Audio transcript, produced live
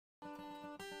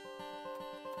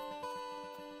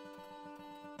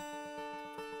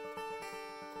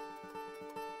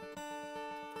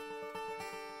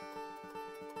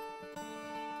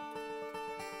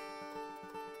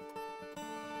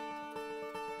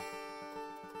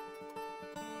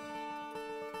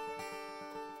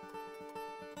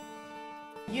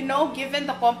You know, given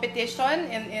the competition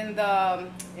in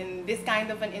this kind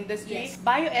of an industry, Yes.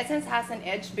 Bioessence has an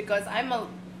edge because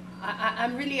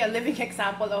I'm really a living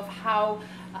example of how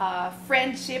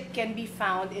friendship can be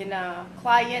found in a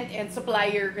client and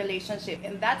supplier relationship,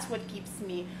 and that's what keeps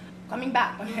me coming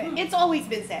back. It's always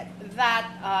been said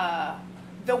that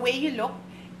the way you look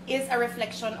is a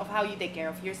reflection of how you take care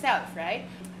of yourself, right?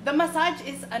 The massage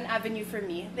is an avenue for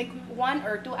me. Like 1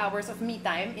 or 2 hours of me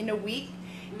time in a week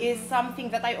is something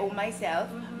that I owe myself,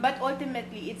 but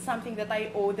ultimately it's something that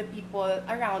I owe the people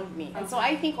around me. And so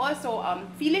I think also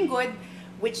feeling good,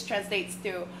 which translates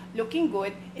to looking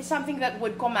good, is something that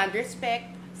would command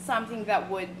respect, something that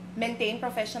would maintain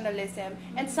professionalism,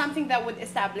 and something that would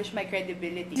establish my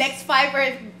credibility. Next 5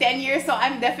 or 10 years, so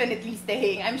I'm definitely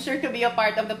staying. I'm sure to be a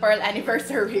part of the Pearl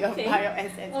anniversary of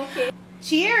Bioessence. Okay.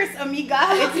 Cheers, amiga!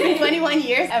 It's been 21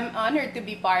 years. I'm honored to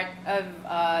be part of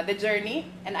the journey,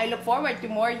 and I look forward to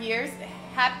more years,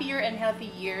 happier and healthy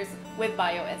years with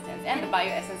Bioessence and the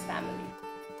Bioessence family.